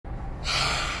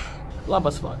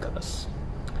Labas vakaras.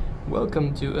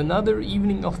 Welcome to another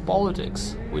evening of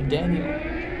politics with Daniel.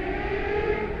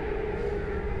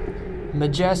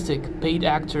 Majestic paid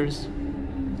actors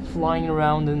flying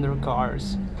around in their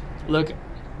cars. Look,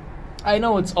 I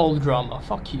know it's all drama,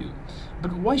 fuck you.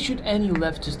 But why should any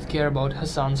leftist care about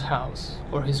Hasan's house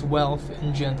or his wealth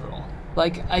in general?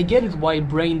 Like, I get it why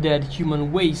brain-dead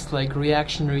human waste like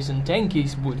reactionaries and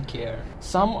tankies would care.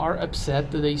 Some are upset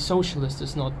that a socialist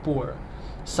is not poor.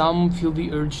 Some feel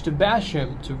the urge to bash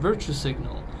him, to virtue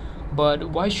signal.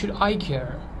 But why should I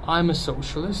care? I'm a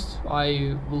socialist.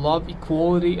 I love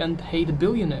equality and hate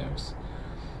billionaires.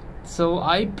 So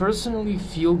I personally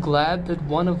feel glad that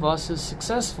one of us is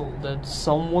successful, that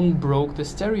someone broke the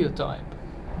stereotype.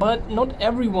 But not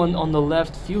everyone on the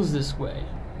left feels this way,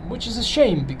 which is a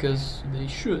shame because they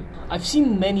should. I've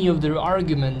seen many of their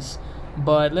arguments,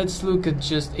 but let's look at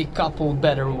just a couple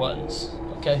better ones,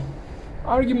 okay?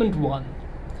 Argument 1.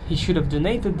 He should have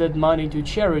donated that money to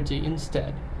charity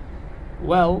instead.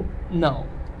 Well, no.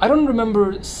 I don't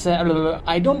remember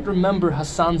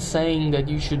Hasan saying that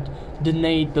you should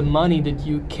donate the money that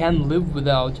you can live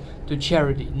without to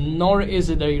charity, nor is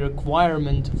it a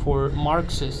requirement for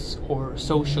Marxists or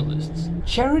socialists.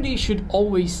 Charity should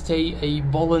always stay a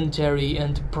voluntary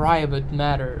and private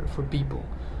matter for people.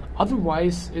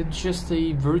 Otherwise, it's just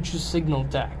a virtue signal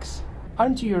tax.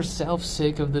 Aren't you yourself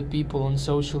sick of the people on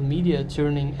social media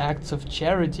turning acts of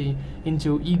charity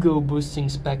into ego-boosting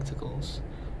spectacles?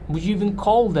 Would you even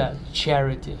call that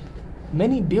charity?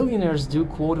 Many billionaires do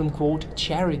quote-unquote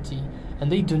charity,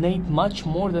 and they donate much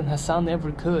more than Hasan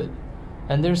ever could.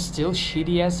 And they're still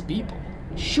shitty-ass people.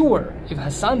 Sure, if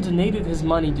Hasan donated his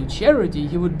money to charity,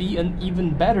 he would be an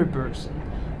even better person.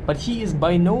 But he is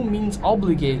by no means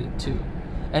obligated to.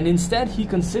 And instead he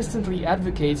consistently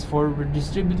advocates for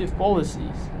redistributive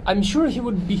policies. I'm sure he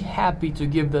would be happy to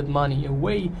give that money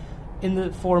away in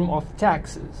the form of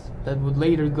taxes that would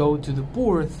later go to the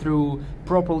poor through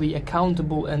properly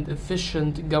accountable and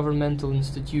efficient governmental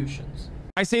institutions.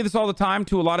 I say this all the time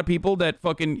to a lot of people that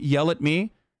fucking yell at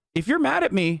me. If you're mad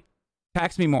at me,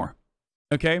 tax me more,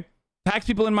 okay? Tax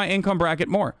people in my income bracket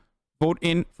more. Vote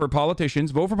for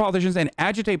politicians and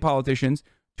agitate politicians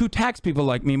to tax people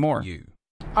like me more.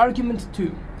 Argument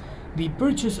 2. The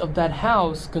purchase of that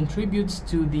house contributes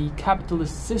to the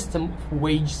capitalist system of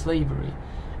wage slavery.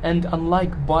 And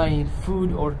unlike buying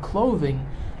food or clothing,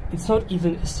 it's not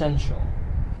even essential.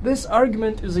 This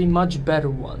argument is a much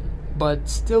better one, but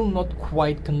still not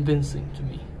quite convincing to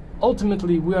me.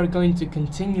 Ultimately, we are going to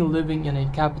continue living in a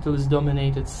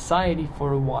capitalist-dominated society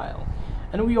for a while,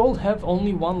 and we all have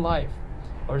only one life,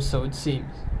 or so it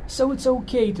seems. So it's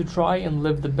okay to try and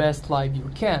live the best life you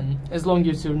can, as long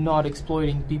as you're not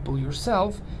exploiting people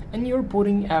yourself, and you're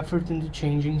putting effort into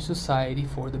changing society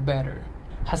for the better.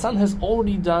 Hasan has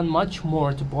already done much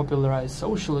more to popularize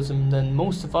socialism than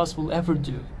most of us will ever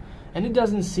do, and it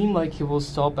doesn't seem like he will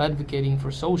stop advocating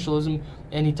for socialism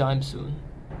anytime soon.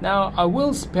 Now, I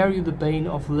will spare you the pain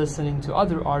of listening to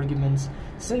other arguments,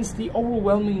 since the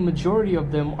overwhelming majority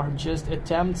of them are just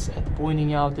attempts at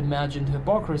pointing out imagined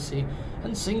hypocrisy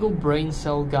and single brain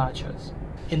cell gotchas.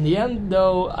 In the end,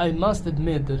 though, I must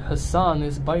admit that Hasan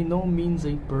is by no means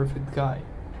a perfect guy.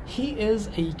 He is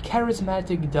a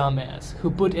charismatic dumbass who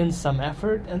put in some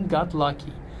effort and got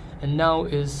lucky, and now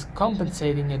is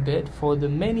compensating a bit for the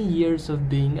many years of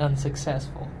being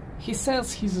unsuccessful. He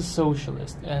says he's a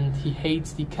socialist and he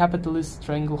hates the capitalist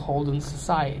stranglehold on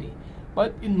society,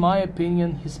 but in my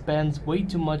opinion he spends way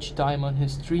too much time on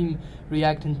his stream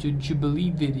reacting to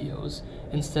Jubilee videos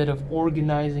instead of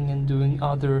organizing and doing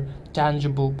other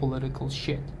tangible political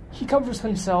shit. He covers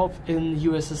himself in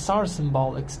USSR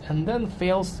symbolics and then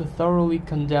fails to thoroughly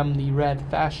condemn the red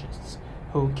fascists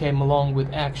who came along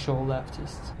with actual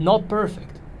leftists. Not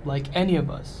perfect, like any of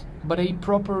us, but a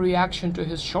proper reaction to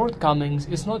his shortcomings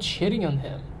is not shitting on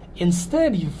him.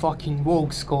 Instead, you fucking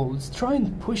woke scolds try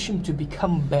and push him to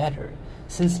become better,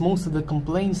 since most of the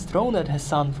complaints thrown at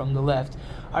Hasan from the left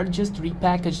are just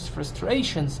repackaged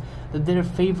frustrations that their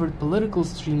favorite political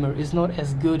streamer is not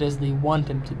as good as they want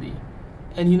him to be.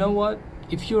 And you know what?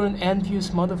 If you're an envious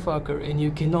motherfucker and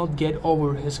you cannot get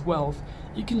over his wealth,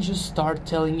 you can just start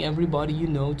telling everybody you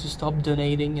know to stop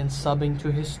donating and subbing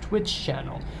to his Twitch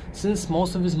channel, since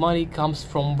most of his money comes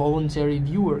from voluntary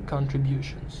viewer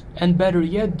contributions. And better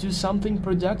yet, do something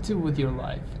productive with your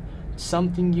life,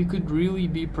 something you could really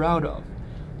be proud of.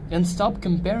 And stop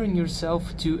comparing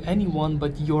yourself to anyone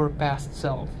but your past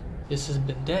self. This has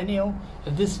been Daniel.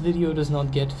 If this video does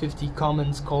not get 50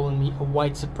 comments calling me a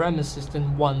white supremacist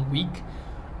in 1 week,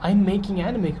 I'm making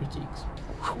anime critiques.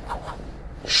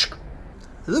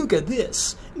 Look at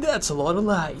this, that's a lot of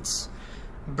lights.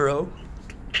 bro.